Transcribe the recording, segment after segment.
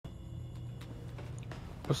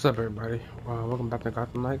What's up, everybody? Welcome back to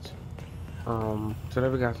Gotham Knights. Today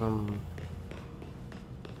we got some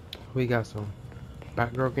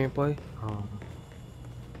Batgirl gameplay.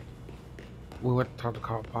 We went to talk to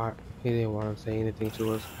Cop Pot. He didn't want to say anything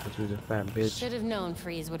to us because he was a fat bitch. Should have known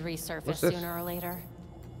Freeze would resurface What's this? sooner or later.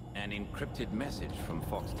 An encrypted message from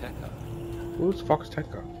Fox Tekka. Who's Fox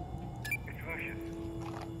Tekka? It's Lucius.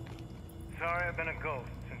 Sorry I've been a ghost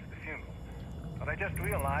since the funeral, but I just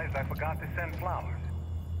realized I forgot to send flowers.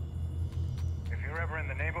 If you're ever in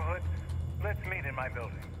the neighborhood, let's meet in my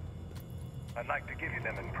building. I'd like to give you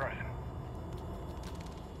them in person.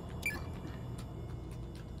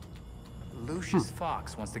 Lucius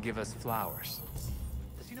Fox wants to give us flowers.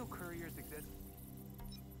 Does he know couriers exist?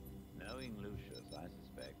 Knowing Lucius, I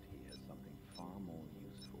suspect he has something far more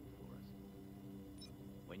useful for us.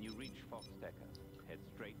 When you reach Fox Tekka, head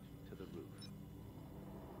straight to the roof.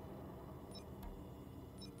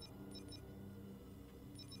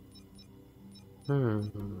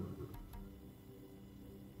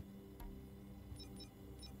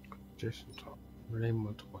 Jason Talk. Renee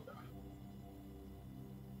Montoya.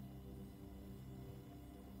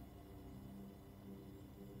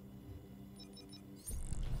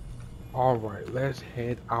 Alright, let's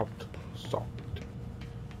head out. Salt.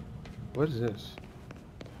 What is this?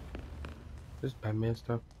 This Batman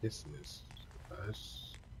stuff? This is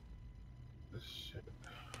this shit.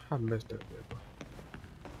 I messed that up.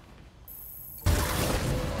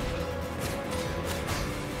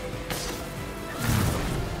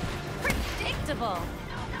 Predictable.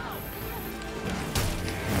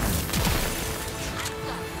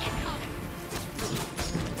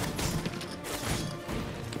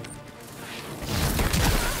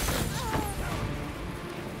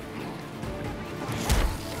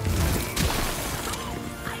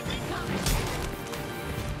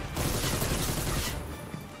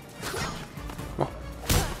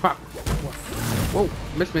 Fuck. Whoa,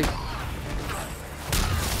 missed me.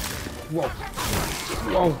 Whoa.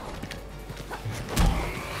 Whoa.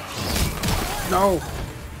 No.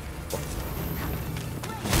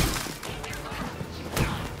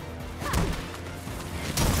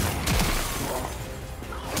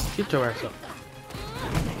 Get your ass up.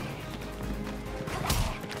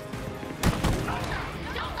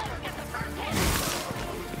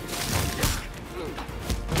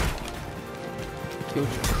 Killed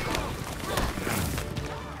you.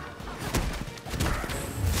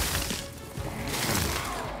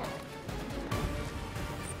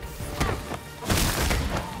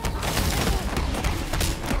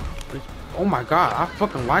 Oh my god, I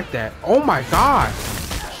fucking like that. Oh my god,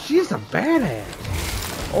 she's a badass.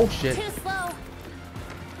 Oh shit. Too slow.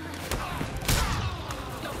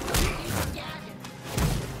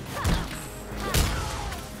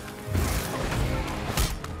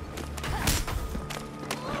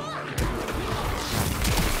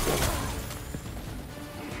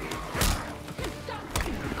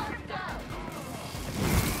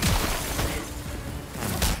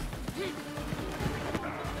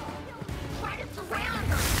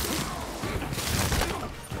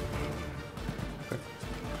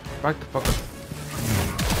 Back the fuck up.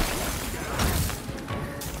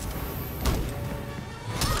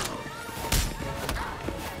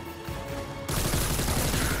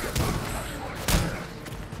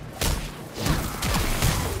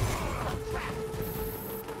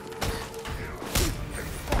 Let's do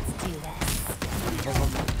this.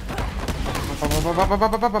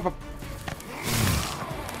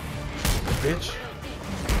 Bitch.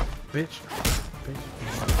 Bitch. Bitch.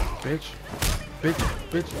 Bitch. Bitch.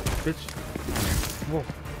 Bitch. Bitch. Whoa.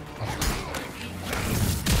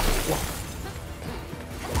 Whoa.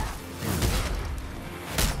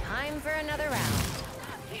 Time for another round.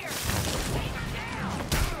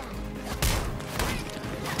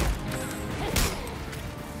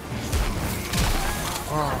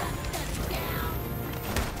 Oh.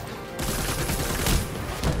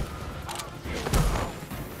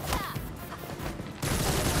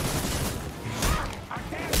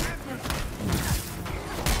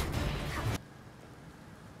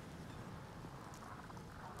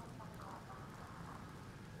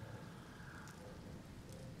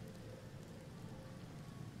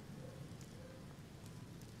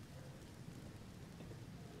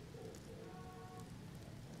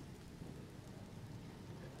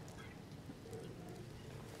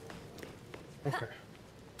 Okay.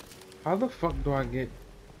 How the fuck do I get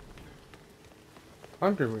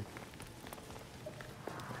under me?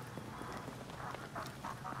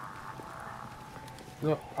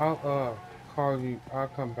 No, I'll call you. I'll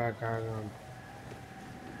come back out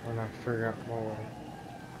when I figure out my way.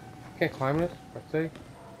 Can't climb this, I say.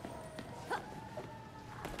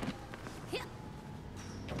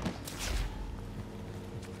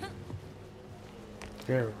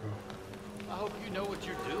 There we go. I hope you know what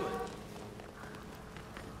you're doing.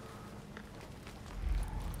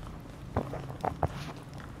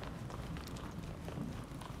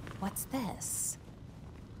 What's this?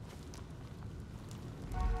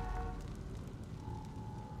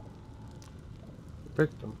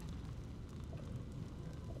 Victim.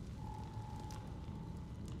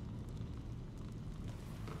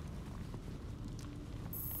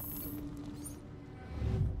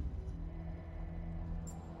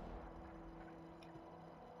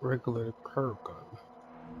 Regular curve gun.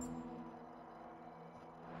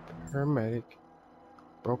 Paramedic.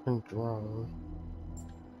 Broken drone.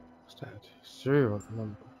 What's that? Serial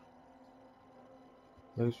number.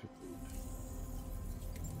 Laser beam.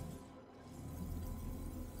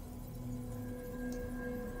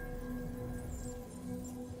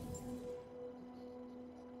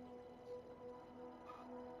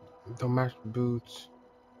 Don't match boots.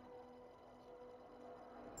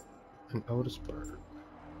 An Otis bird.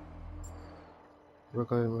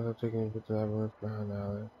 Regular metal taking into the labyrinth behind the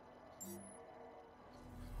alley.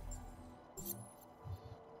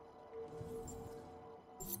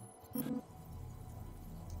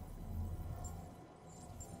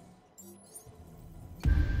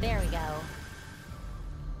 There we go.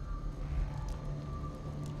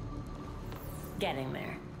 Getting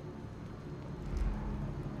there.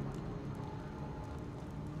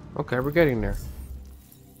 Okay, we're getting there.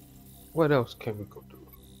 What else can we go do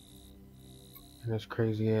in this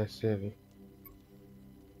crazy ass city?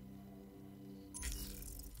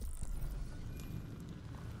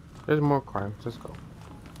 There's more crimes. Let's go.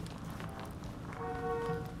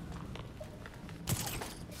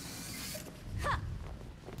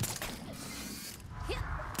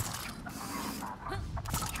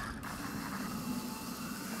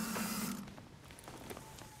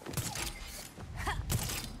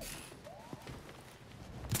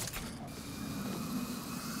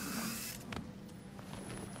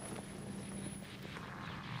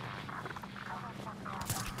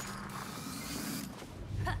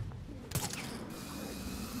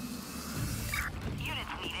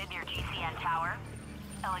 Tower.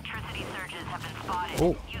 Electricity surges have been spotted.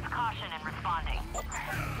 Oh. Use caution in responding.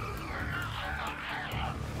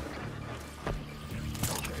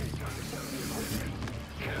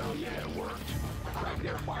 Hell yeah, it worked. Crack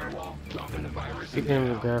their firewall, dropping the virus. The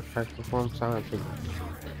enemy grab facts perform silent treatment.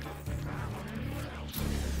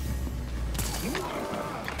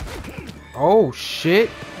 Oh shit!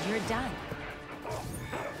 You're done.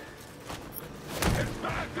 It's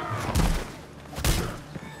Batgirl!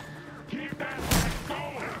 Keep that ass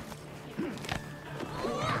going!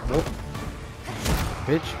 Nope.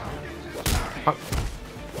 Bitch. Fuck.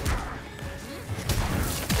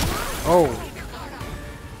 Oh.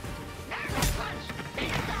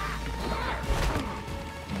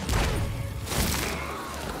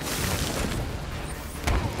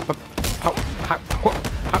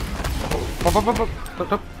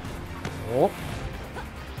 Oh.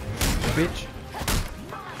 Bitch.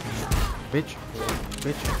 Bitch.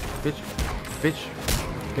 Bitch. Bitch. Bitch.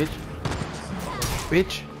 Bitch.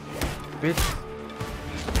 Bitch. Bitch.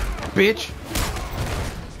 Bitch.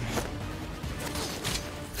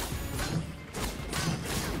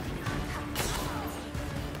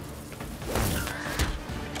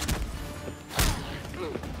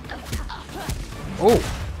 Oh.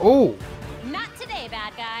 Oh. Not today,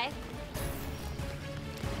 bad guy.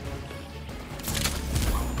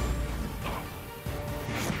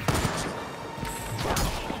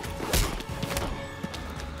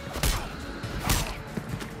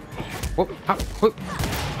 What? How? What?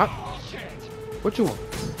 How? What you want?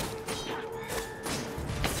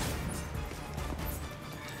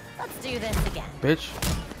 Let's do this again. Bitch.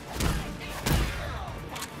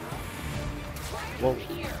 Whoa.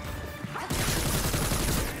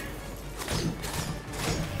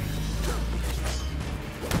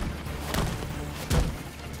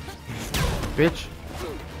 Bitch.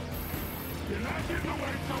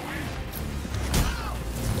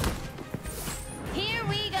 Here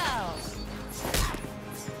we go.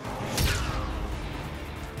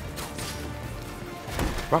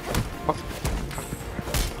 Fuck. Fuck.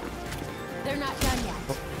 They're not done yet.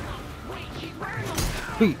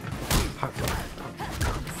 Wait. Hot.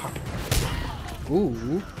 Hot.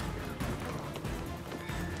 Ooh.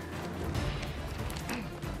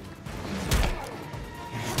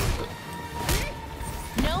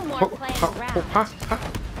 No more playing around. Ha, ha.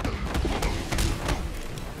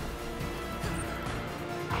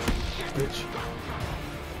 Bitch.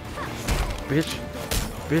 Bitch.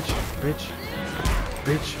 Bitch. Bitch.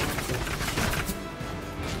 Bitch.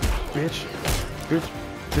 Bitch. Bitch.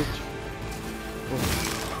 Bitch. Oh.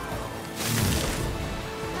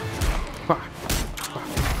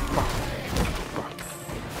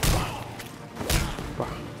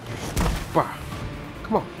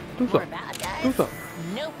 Do More something. bad Do guys?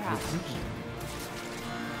 something. No problem.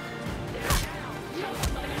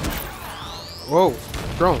 Whoa,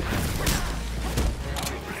 drone.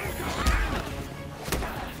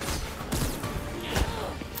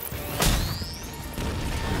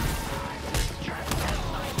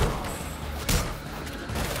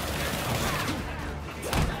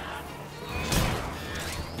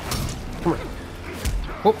 Come here.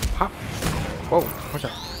 Whoa, hop. Whoa, watch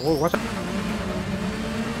out. Whoa, watch out.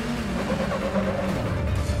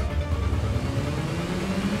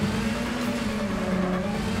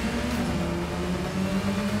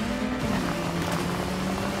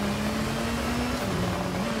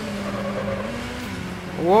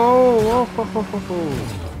 Whoa, whoa, ho, ho, ho, ho.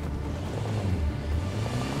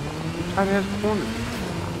 Tight ass corner.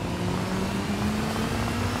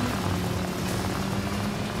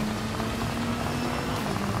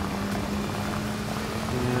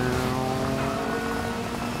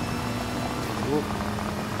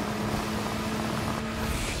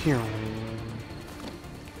 Phew.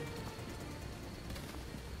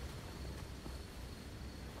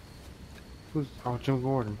 Who's Jim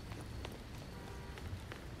Gordon?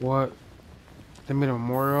 What? They made a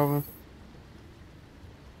memorial of him?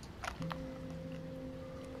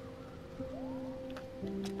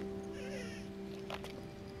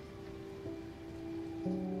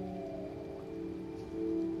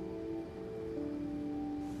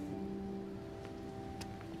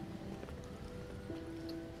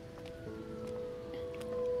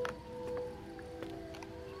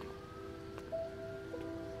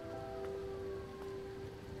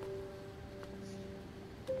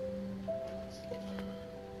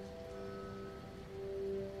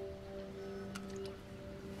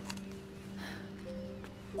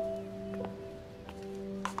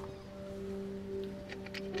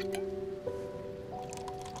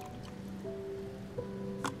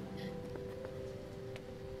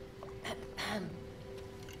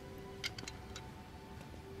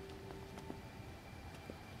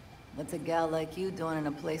 What's a gal like you doing in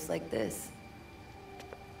a place like this?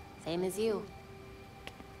 Same as you.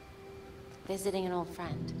 Visiting an old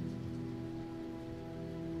friend.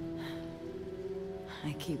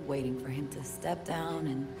 I keep waiting for him to step down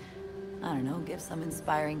and, I don't know, give some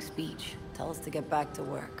inspiring speech. Tell us to get back to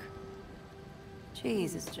work.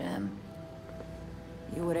 Jesus, Jim.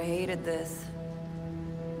 You would have hated this.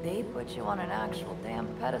 They put you on an actual damn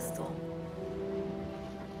pedestal.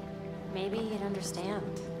 Maybe you'd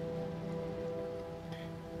understand.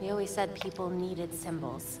 We always said people needed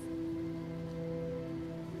symbols.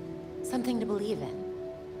 Something to believe in.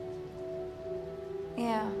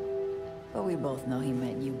 Yeah, but we both know he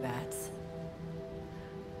meant you bats.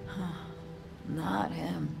 Not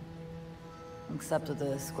him. Except with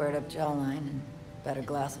the squared up jawline and better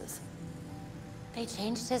glasses. They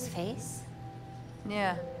changed his face?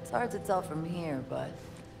 Yeah, it's hard to tell from here, but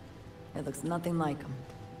it looks nothing like him.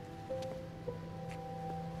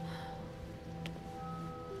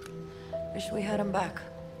 Wish we had him back.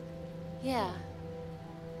 Yeah.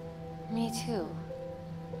 Me too.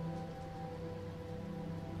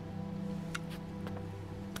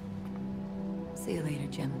 See you later,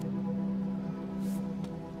 Jim.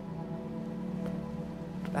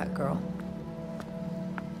 Batgirl.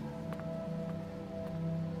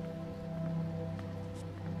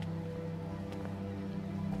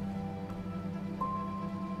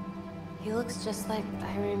 He looks just like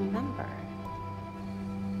I remember.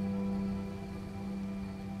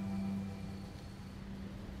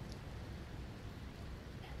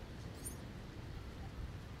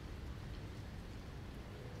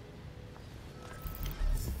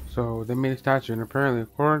 So they made a statue, and apparently,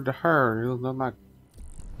 according to her, it was not like,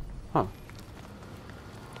 huh?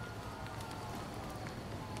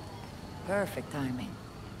 Perfect timing.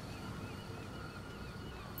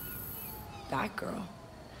 Batgirl.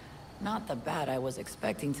 Not the bat I was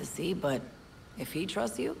expecting to see, but if he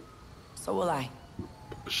trusts you, so will I.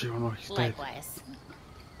 She don't know he's dead. Likewise.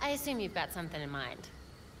 I assume you've got something in mind.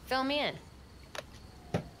 Fill me in.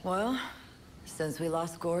 Well, since we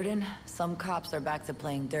lost Gordon, some cops are back to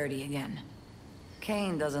playing dirty again.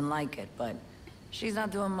 Kane doesn't like it, but she's not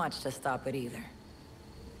doing much to stop it either.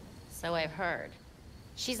 So I've heard.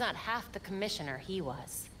 She's not half the commissioner he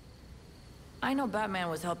was. I know Batman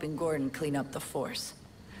was helping Gordon clean up the force.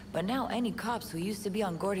 But now any cops who used to be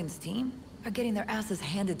on Gordon's team are getting their asses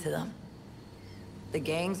handed to them. The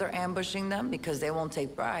gangs are ambushing them because they won't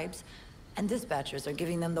take bribes, and dispatchers are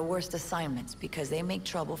giving them the worst assignments because they make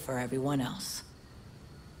trouble for everyone else.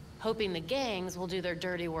 Hoping the gangs will do their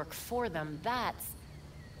dirty work for them, that's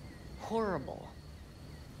horrible.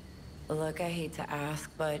 Look, I hate to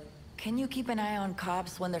ask, but can you keep an eye on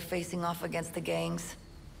cops when they're facing off against the gangs?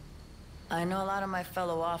 I know a lot of my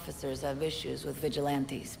fellow officers have issues with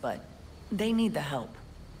vigilantes, but they need the help.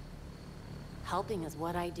 Helping is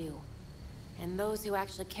what I do. And those who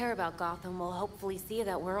actually care about Gotham will hopefully see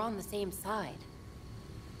that we're on the same side.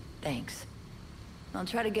 Thanks. I'll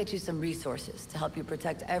try to get you some resources to help you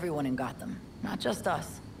protect everyone in Gotham, not just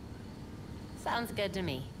us. Sounds good to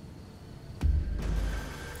me.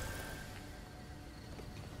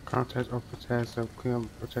 Contact or task of clean up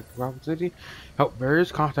and protect Gotham City. Help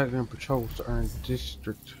various contacts and patrols to earn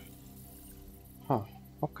district. Huh.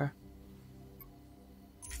 Okay.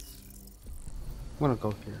 I'm gonna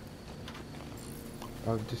go here.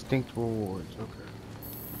 Distinct rewards. Okay.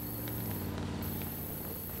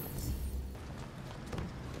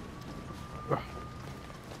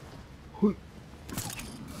 Hui.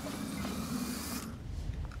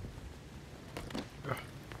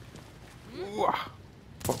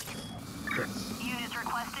 Units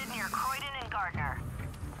requested near Croydon and Gardner.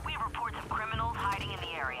 We have reports of criminals hiding in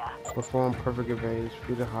the area. Perform perfect evade.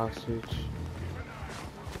 Free the hostage.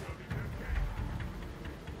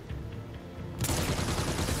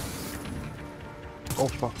 Oh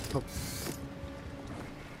fuck. Oh.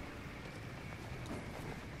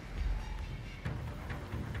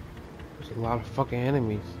 There's a lot of fucking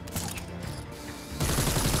enemies.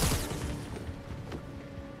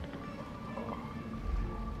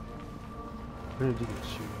 Where did he get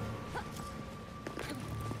shoot?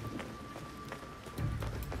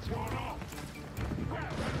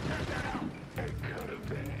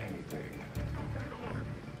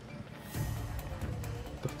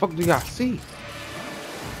 The fuck do y'all see?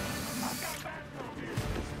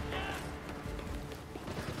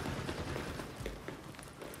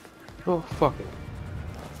 Oh, fuck it.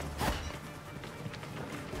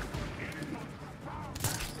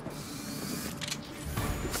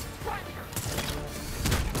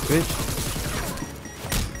 Bitch.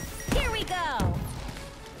 Here we go!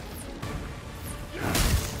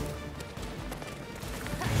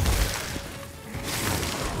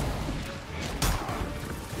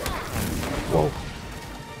 Whoa.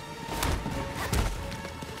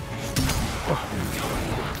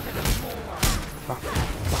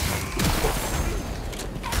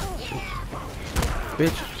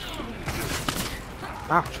 Bitch.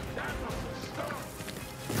 Ouch.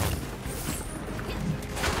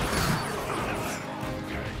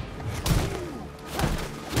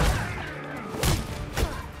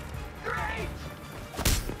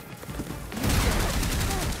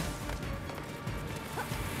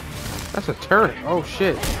 That's a turret. Oh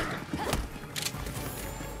shit.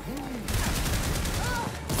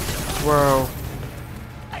 Bro.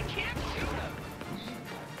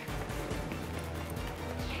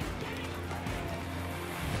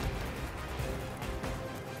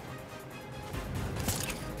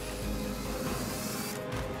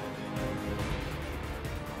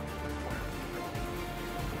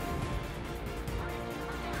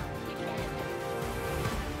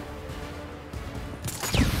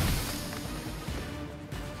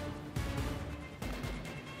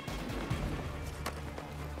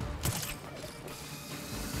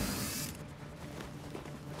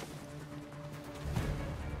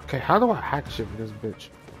 Okay, how do I hack shit with this bitch?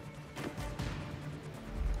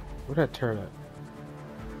 Where'd that turn at?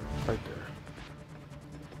 It's right there.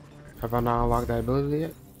 Have I not unlocked that ability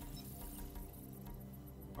yet?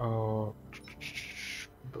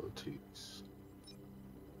 Abilities.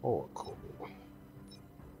 Oh, cool.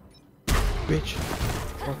 Bitch.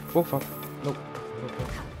 Oh fuck. Nope.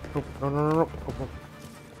 Nope. No. Oh, fuck.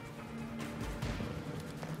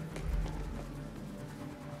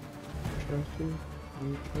 Trust you.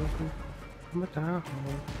 You trust me? I'm a die.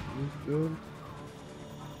 He's good.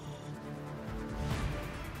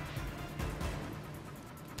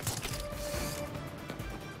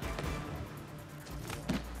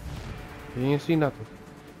 You ain't see nothing.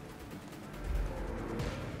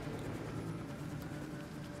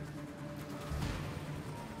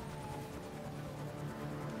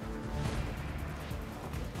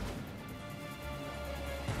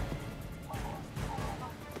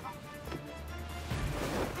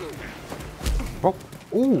 Oh,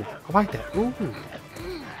 ooh, I like that. Ooh.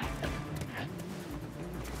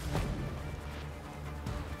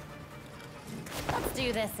 Let's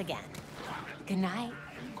do this again. Good night.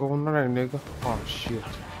 Go night, nigga. Oh shit.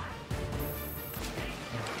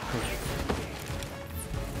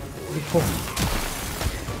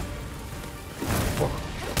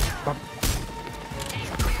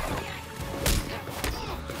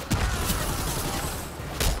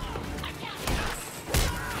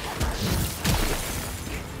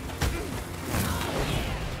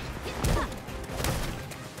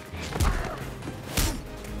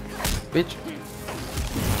 Bitch.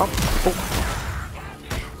 Oh, oh.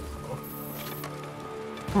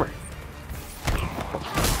 Come here.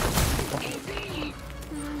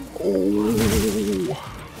 Oh.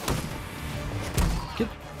 Get.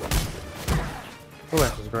 Oh,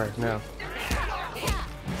 that's just grass now.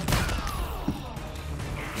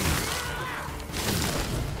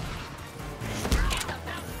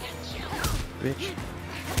 Bitch.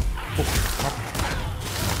 Oh,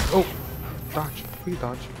 oh. Dodge. We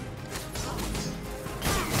dodge.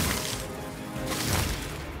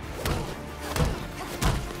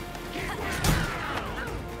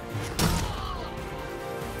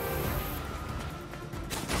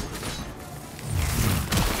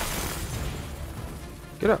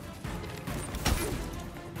 Get up.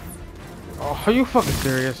 Oh, are you fucking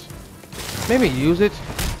serious? Maybe use it.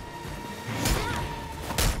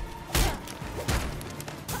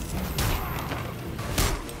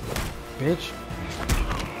 Bitch.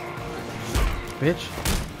 Bitch.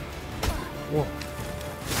 Whoa.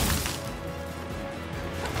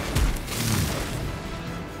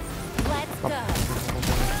 Let's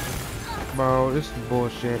go. Bro, this is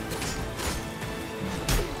bullshit.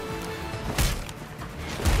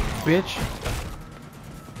 Bitch.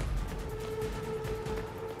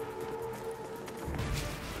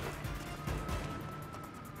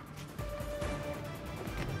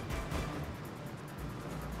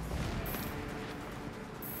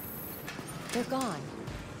 They're gone.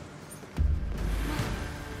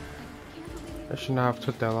 I should not have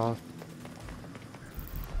took that long.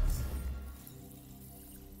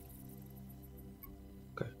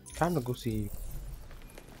 Okay, time to go see you.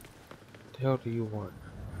 What the hell do you want?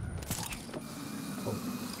 Oh.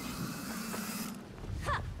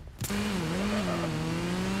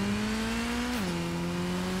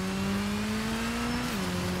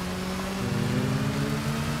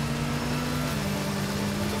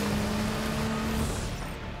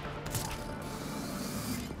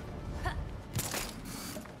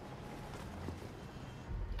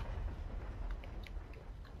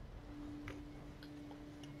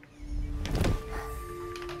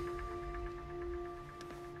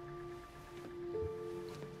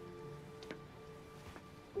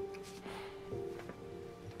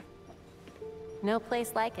 No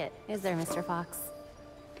place like it, is there, Mr. Fox?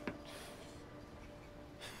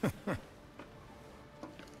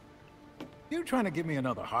 You trying to give me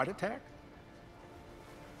another heart attack?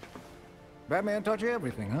 Batman taught you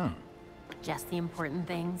everything, huh? Just the important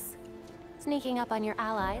things. Sneaking up on your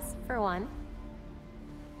allies, for one.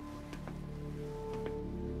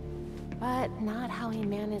 But not how he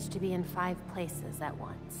managed to be in 5 places at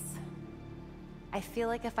once. I feel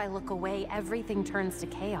like if I look away, everything turns to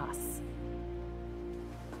chaos.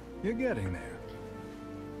 You're getting there.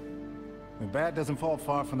 The bat doesn't fall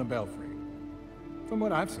far from the belfry. From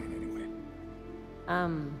what I've seen, anyway.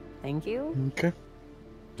 Thank you? Okay.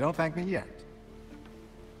 Don't thank me yet.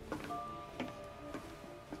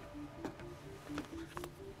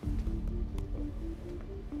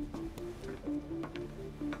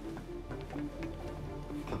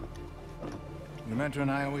 The Metro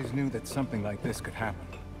and I always knew that something like this could happen.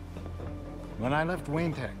 When I left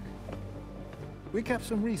Wayne Tech, we kept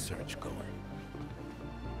some research going.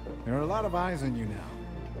 There are a lot of eyes on you now.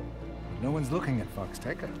 No one's looking at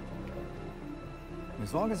Foxteca.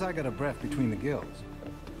 As long as I got a breath between the gills,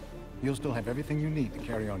 you'll still have everything you need to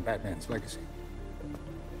carry on Batman's legacy.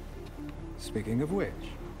 Speaking of which...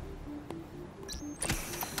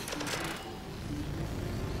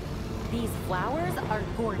 These flowers are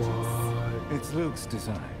gorgeous. It's Luke's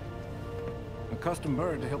design. A custom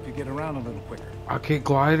bird to help you get around a little quicker. Arcade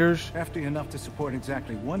gliders. Hefty enough to support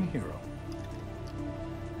exactly one hero.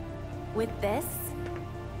 With this,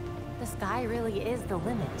 the sky really is the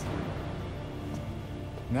limit.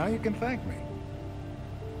 Now you can thank me.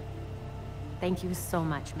 Thank you so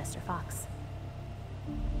much, Mr. Fox.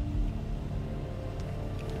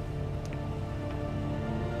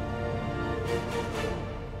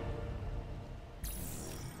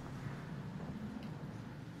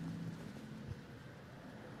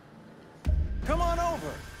 Come on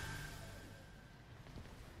over.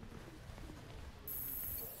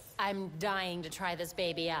 I'm dying to try this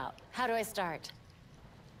baby out. How do I start?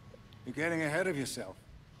 You're getting ahead of yourself.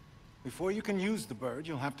 Before you can use the bird,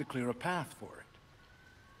 you'll have to clear a path for it.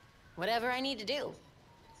 Whatever I need to do.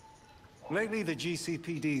 Lately, the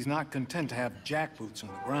GCPD's not content to have jackboots on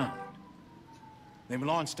the ground. They've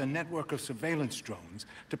launched a network of surveillance drones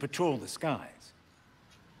to patrol the skies.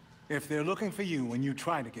 If they're looking for you when you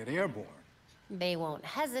try to get airborne... They won't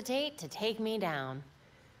hesitate to take me down.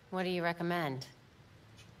 What do you recommend?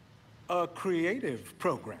 A creative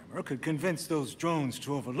programmer could convince those drones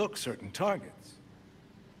to overlook certain targets.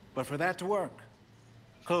 But for that to work,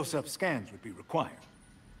 close-up scans would be required.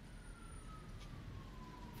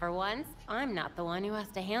 For once, I'm not the one who has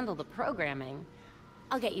to handle the programming.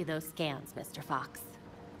 I'll get you those scans, Mr. Fox.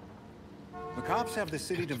 The cops have the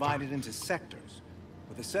city divided into sectors,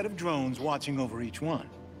 with a set of drones watching over each one.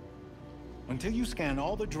 Until you scan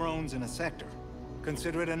all the drones in a sector,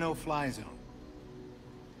 consider it a no-fly zone.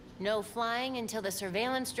 No flying until the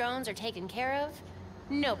surveillance drones are taken care of?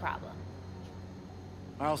 No problem.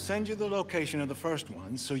 I'll send you the location of the first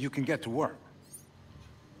one so you can get to work.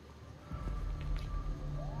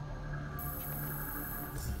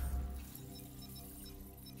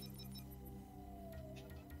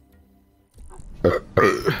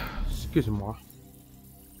 Excuse-moi.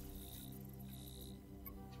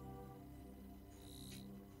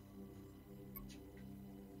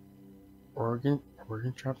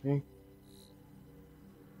 Organ trafficking?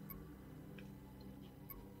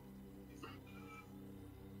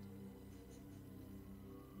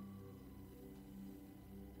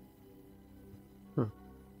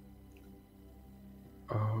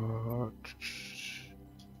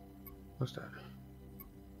 What's that?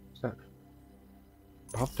 What's that?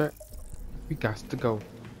 Pop that? We got to go.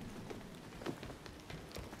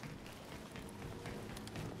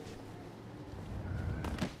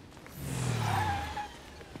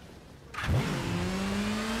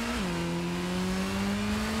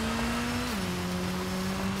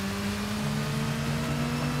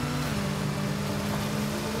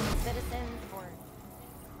 Citizens or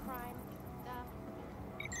crime stuff?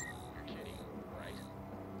 You're kidding, right?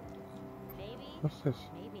 Maybe. What's this?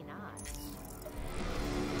 Maybe not.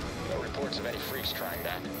 No reports of any freaks trying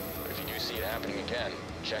that. But if you do see it happening again,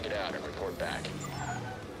 check it out and report back.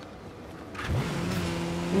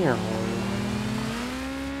 Yeah.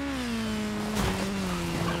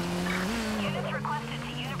 Units requested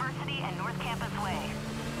to University and North Campus Way.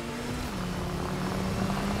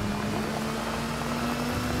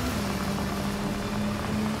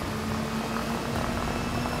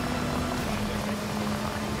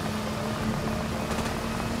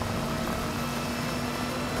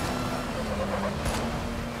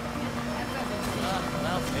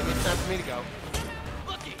 Well, maybe it's time for me to go.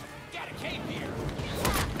 Looky, got a cape here.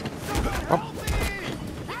 Oh.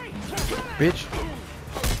 Bitch.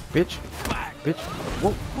 Bitch. Bitch.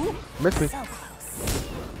 Whoa. Miss me.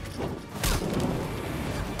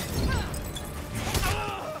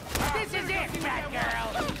 This is it,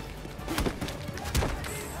 Batgirl.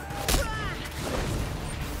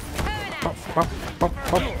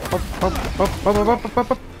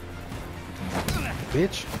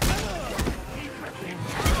 Bitch.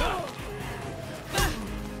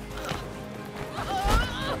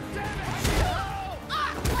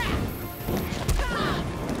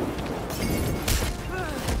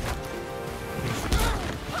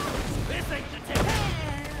 This ain't the tip.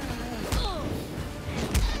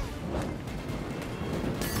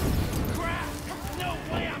 Crap! No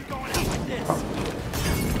way I'm going out like this.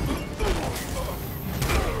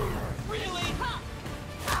 Really?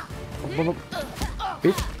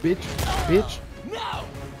 Bitch, bitch, bitch. No!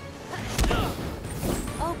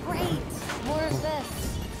 Oh, great. More of this.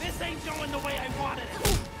 This ain't going the way I wanted it.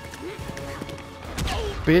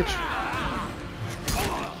 Bitch.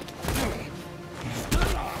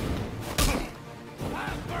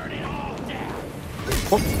 I'll burn it all down.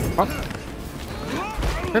 Oh, up.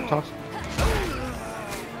 Hip toss.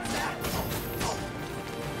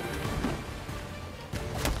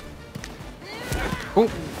 Oh.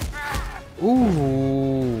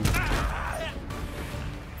 Ooh.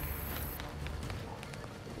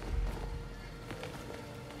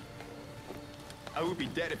 I would be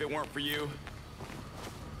dead if it weren't for you.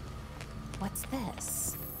 What's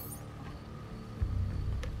this?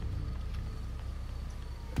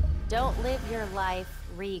 Don't live your life,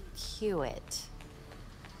 re-cue it.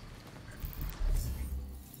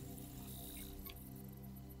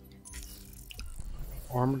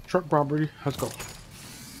 Armored truck robbery. Let's go.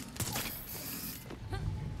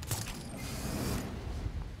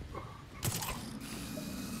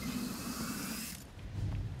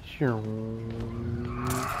 Here.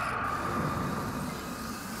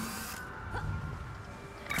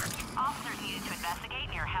 Officers needed to investigate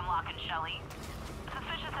near Hemlock and Shelley.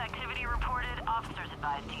 Suspicious activity reported. Officers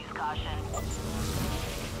advised to use caution.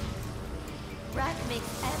 Red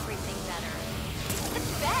makes everything better.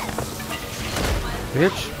 It's the best.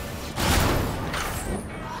 Bitch.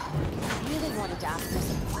 I really wanted to ask her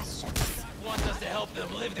some questions. Wants us to help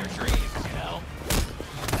them live their dreams, you know?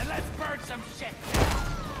 And let's burn some shit down.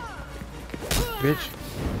 Bitch.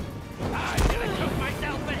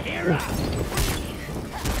 Dance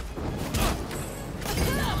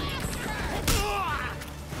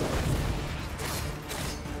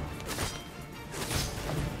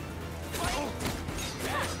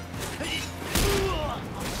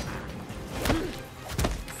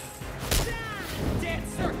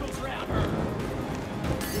circles around her.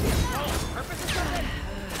 Oh, purpose or something?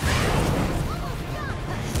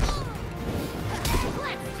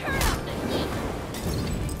 Let's turn up the heat.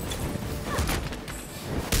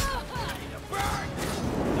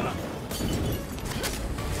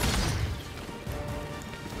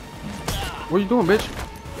 What are you doing, bitch?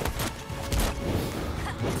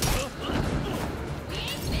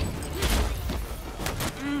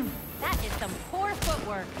 That is some poor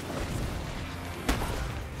footwork.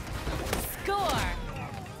 Score!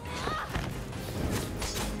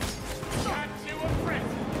 Got you a friend.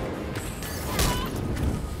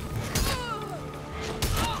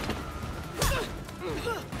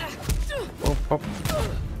 Oh, oh.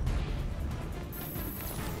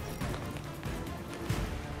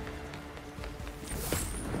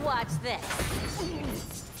 Watch this.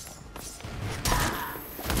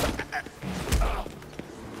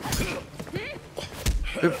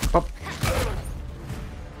 Up.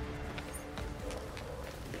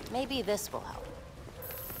 Maybe this will help.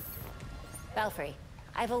 Belfry,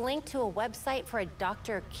 I have a link to a website for a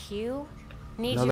Dr. Q. Need Now you